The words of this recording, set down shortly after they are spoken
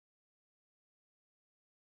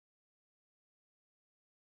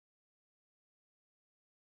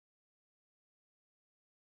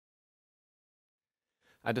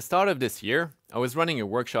At the start of this year, I was running a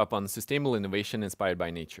workshop on sustainable innovation inspired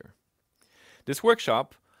by nature. This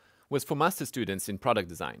workshop was for master students in product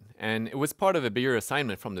design, and it was part of a bigger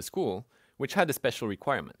assignment from the school, which had a special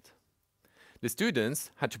requirement. The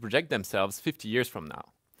students had to project themselves 50 years from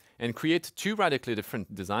now and create two radically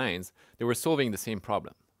different designs that were solving the same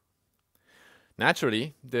problem.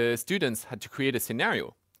 Naturally, the students had to create a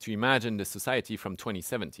scenario to imagine the society from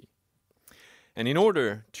 2070. And in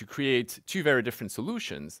order to create two very different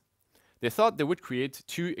solutions, they thought they would create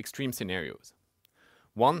two extreme scenarios.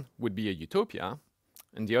 One would be a utopia,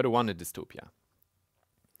 and the other one a dystopia.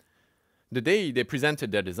 The day they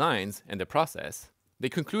presented their designs and the process, they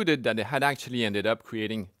concluded that they had actually ended up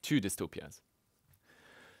creating two dystopias.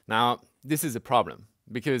 Now, this is a problem,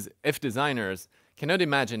 because if designers cannot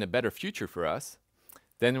imagine a better future for us,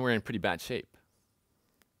 then we're in pretty bad shape.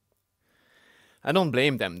 I don't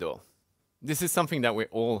blame them, though. This is something that we're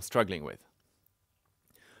all struggling with.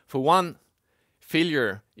 For one,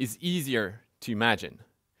 failure is easier to imagine.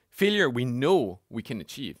 Failure we know we can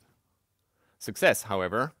achieve. Success,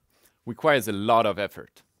 however, requires a lot of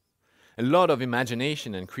effort, a lot of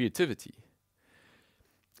imagination and creativity.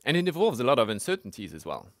 And it involves a lot of uncertainties as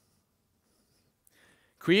well.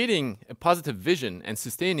 Creating a positive vision and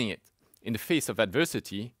sustaining it in the face of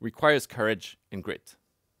adversity requires courage and grit.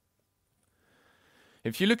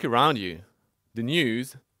 If you look around you, the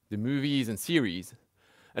news, the movies and series,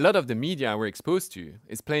 a lot of the media we're exposed to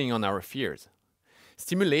is playing on our fears,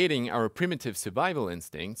 stimulating our primitive survival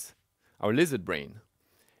instincts, our lizard brain,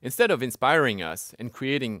 instead of inspiring us and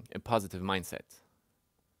creating a positive mindset.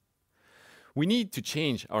 We need to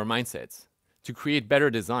change our mindsets to create better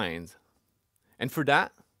designs, and for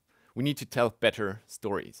that, we need to tell better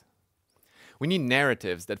stories. We need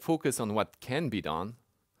narratives that focus on what can be done,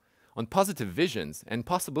 on positive visions and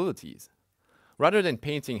possibilities, rather than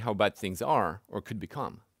painting how bad things are or could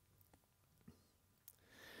become.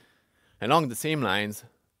 Along the same lines,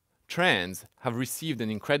 trends have received an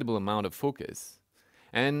incredible amount of focus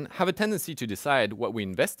and have a tendency to decide what we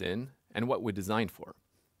invest in and what we design for.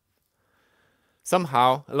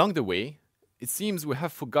 Somehow, along the way, it seems we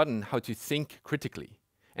have forgotten how to think critically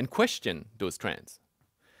and question those trends.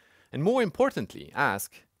 And more importantly,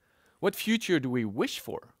 ask, what future do we wish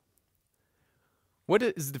for? What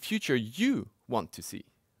is the future you want to see?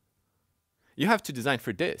 You have to design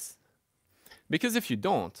for this. Because if you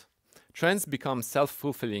don't, trends become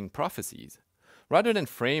self-fulfilling prophecies rather than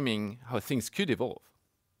framing how things could evolve.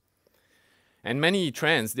 And many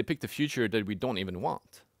trends depict a future that we don't even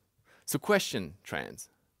want. So question trends,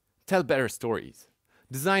 tell better stories,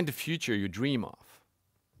 design the future you dream of.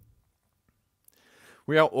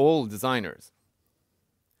 We are all designers.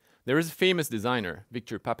 There is a famous designer,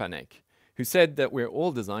 Victor Papanek, who said that we're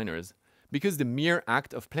all designers because the mere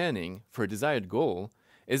act of planning for a desired goal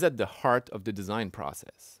is at the heart of the design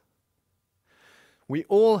process. We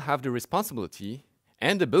all have the responsibility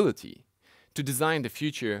and ability to design the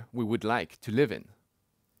future we would like to live in.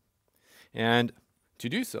 And to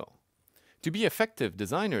do so, to be effective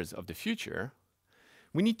designers of the future,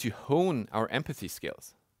 we need to hone our empathy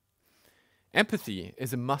skills. Empathy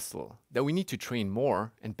is a muscle that we need to train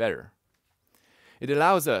more and better. It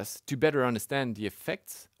allows us to better understand the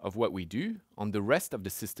effects of what we do on the rest of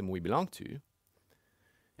the system we belong to.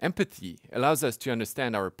 Empathy allows us to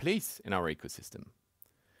understand our place in our ecosystem.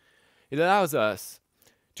 It allows us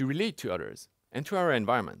to relate to others and to our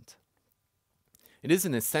environment. It is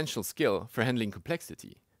an essential skill for handling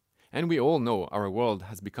complexity, and we all know our world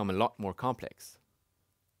has become a lot more complex.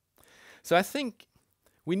 So I think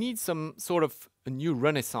we need some sort of a new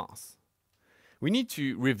renaissance. We need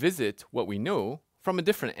to revisit what we know from a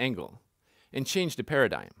different angle and change the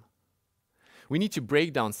paradigm. We need to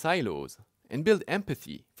break down silos and build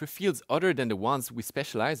empathy for fields other than the ones we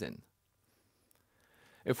specialize in.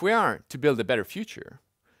 If we are to build a better future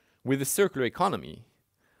with a circular economy,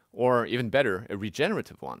 or even better, a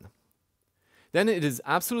regenerative one, then it is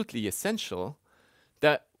absolutely essential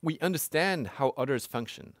that we understand how others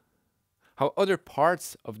function, how other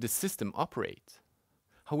parts of the system operate,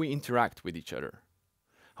 how we interact with each other,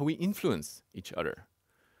 how we influence each other,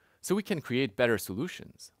 so we can create better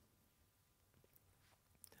solutions.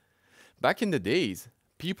 Back in the days,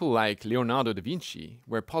 people like Leonardo da Vinci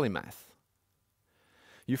were polymath.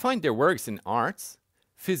 You find their works in arts,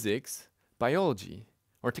 physics, biology,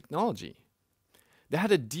 or technology. They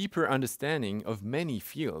had a deeper understanding of many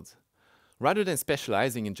fields, rather than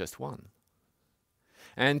specializing in just one.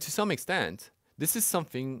 And to some extent, this is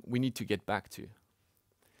something we need to get back to.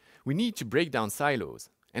 We need to break down silos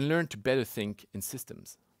and learn to better think in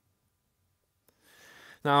systems.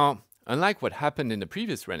 Now, unlike what happened in the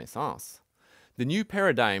previous Renaissance, The new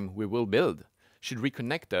paradigm we will build should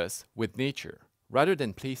reconnect us with nature rather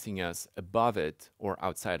than placing us above it or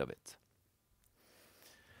outside of it.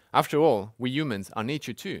 After all, we humans are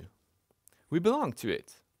nature too. We belong to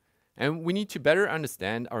it, and we need to better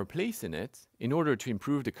understand our place in it in order to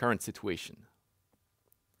improve the current situation.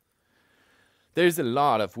 There is a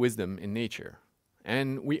lot of wisdom in nature,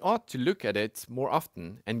 and we ought to look at it more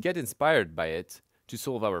often and get inspired by it to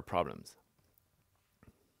solve our problems.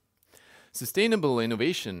 Sustainable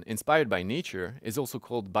innovation inspired by nature is also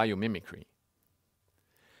called biomimicry.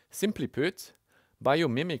 Simply put,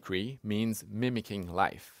 biomimicry means mimicking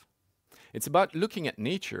life. It's about looking at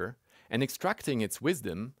nature and extracting its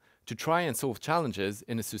wisdom to try and solve challenges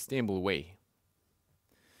in a sustainable way.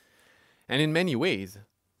 And in many ways,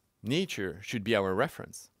 nature should be our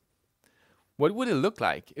reference. What would it look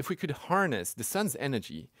like if we could harness the sun's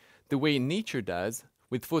energy the way nature does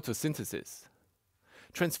with photosynthesis,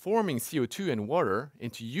 transforming CO2 and water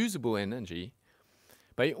into usable energy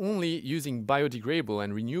by only using biodegradable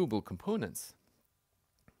and renewable components?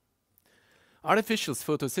 Artificial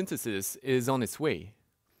photosynthesis is on its way,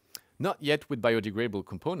 not yet with biodegradable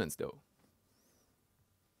components though.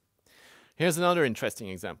 Here's another interesting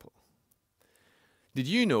example. Did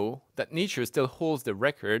you know that nature still holds the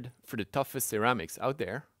record for the toughest ceramics out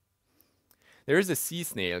there? There is a sea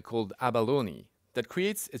snail called abalone that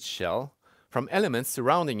creates its shell from elements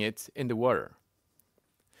surrounding it in the water.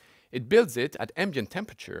 It builds it at ambient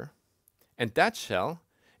temperature, and that shell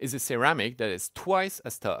is a ceramic that is twice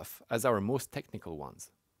as tough as our most technical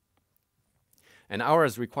ones. And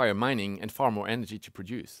ours require mining and far more energy to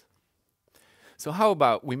produce. So how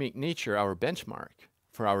about we make nature our benchmark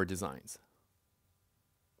for our designs?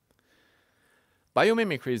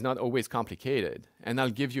 Biomimicry is not always complicated, and I'll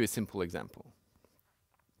give you a simple example.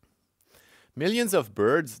 Millions of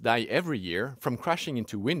birds die every year from crashing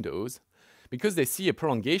into windows because they see a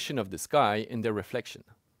prolongation of the sky in their reflection.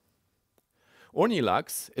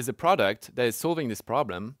 Ornilux is a product that is solving this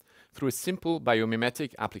problem through a simple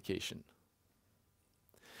biomimetic application.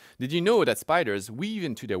 Did you know that spiders weave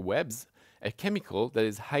into their webs a chemical that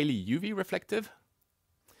is highly UV reflective?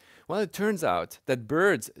 Well, it turns out that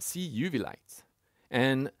birds see UV light,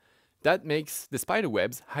 and that makes the spider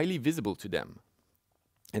webs highly visible to them,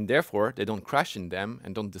 and therefore they don't crash in them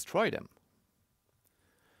and don't destroy them.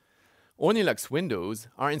 Ornilux windows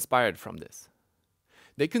are inspired from this.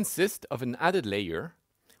 They consist of an added layer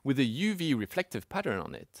with a UV reflective pattern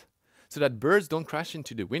on it, so that birds don't crash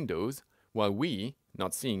into the windows, while we,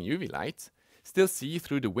 not seeing UV light, still see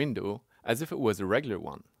through the window as if it was a regular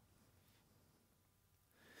one.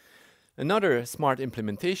 Another smart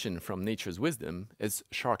implementation from nature's wisdom is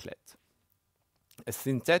Sharklet, a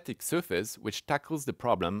synthetic surface which tackles the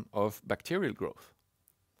problem of bacterial growth.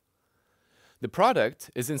 The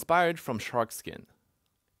product is inspired from shark skin.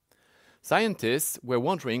 Scientists were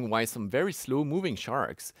wondering why some very slow-moving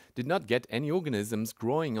sharks did not get any organisms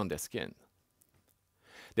growing on their skin.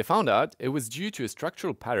 They found out it was due to a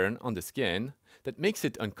structural pattern on the skin that makes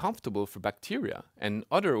it uncomfortable for bacteria and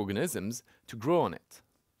other organisms to grow on it.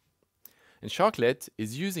 And Sharklet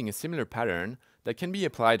is using a similar pattern that can be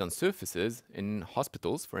applied on surfaces in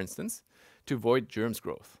hospitals, for instance, to avoid germs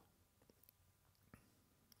growth.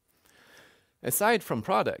 Aside from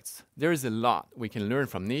products, there is a lot we can learn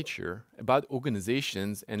from nature about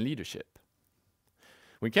organizations and leadership.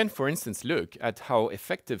 We can, for instance, look at how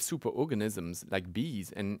effective superorganisms like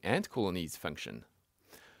bees and ant colonies function,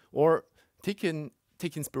 or take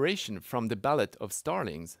inspiration from the ballet of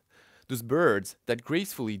starlings, those birds that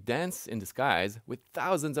gracefully dance in the skies with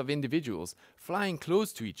thousands of individuals flying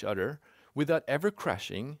close to each other without ever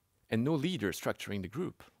crashing and no leader structuring the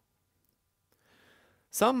group.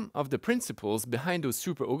 Some of the principles behind those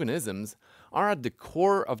superorganisms are at the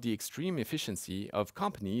core of the extreme efficiency of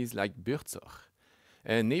companies like Buurtzorg,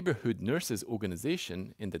 a neighborhood nurses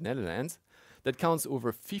organization in the Netherlands that counts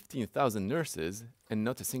over 15,000 nurses and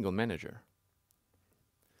not a single manager.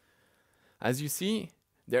 As you see,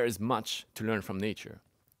 there is much to learn from nature.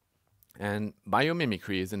 And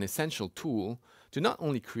biomimicry is an essential tool to not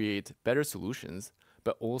only create better solutions,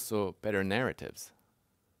 but also better narratives.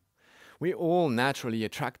 We're all naturally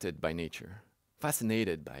attracted by nature,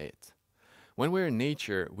 fascinated by it. When we're in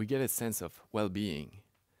nature, we get a sense of well-being.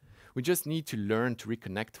 We just need to learn to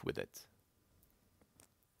reconnect with it.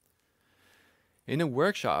 In a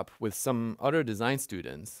workshop with some other design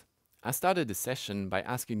students, I started the session by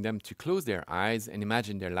asking them to close their eyes and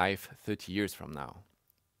imagine their life 30 years from now.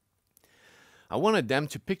 I wanted them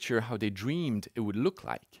to picture how they dreamed it would look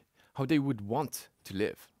like, how they would want to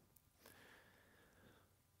live.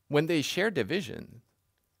 When they shared their vision,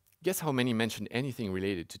 guess how many mentioned anything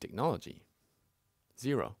related to technology?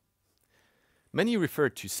 0. Many refer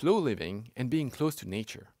to slow living and being close to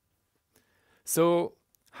nature. So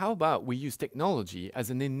how about we use technology as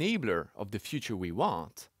an enabler of the future we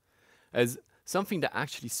want, as something that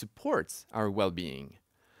actually supports our well-being,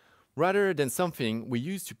 rather than something we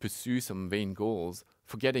use to pursue some vain goals,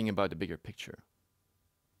 forgetting about the bigger picture.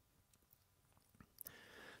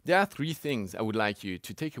 There are 3 things I would like you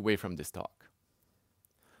to take away from this talk.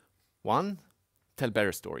 1, tell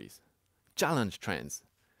better stories, challenge trends,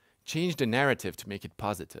 change the narrative to make it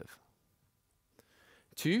positive.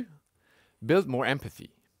 2, build more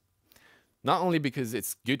empathy. Not only because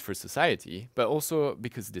it's good for society, but also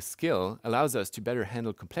because this skill allows us to better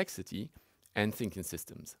handle complexity and think in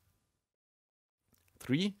systems.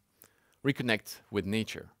 3, reconnect with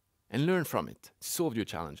nature and learn from it to solve your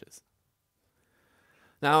challenges.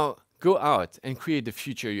 Now, go out and create the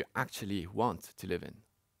future you actually want to live in.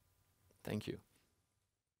 Thank you.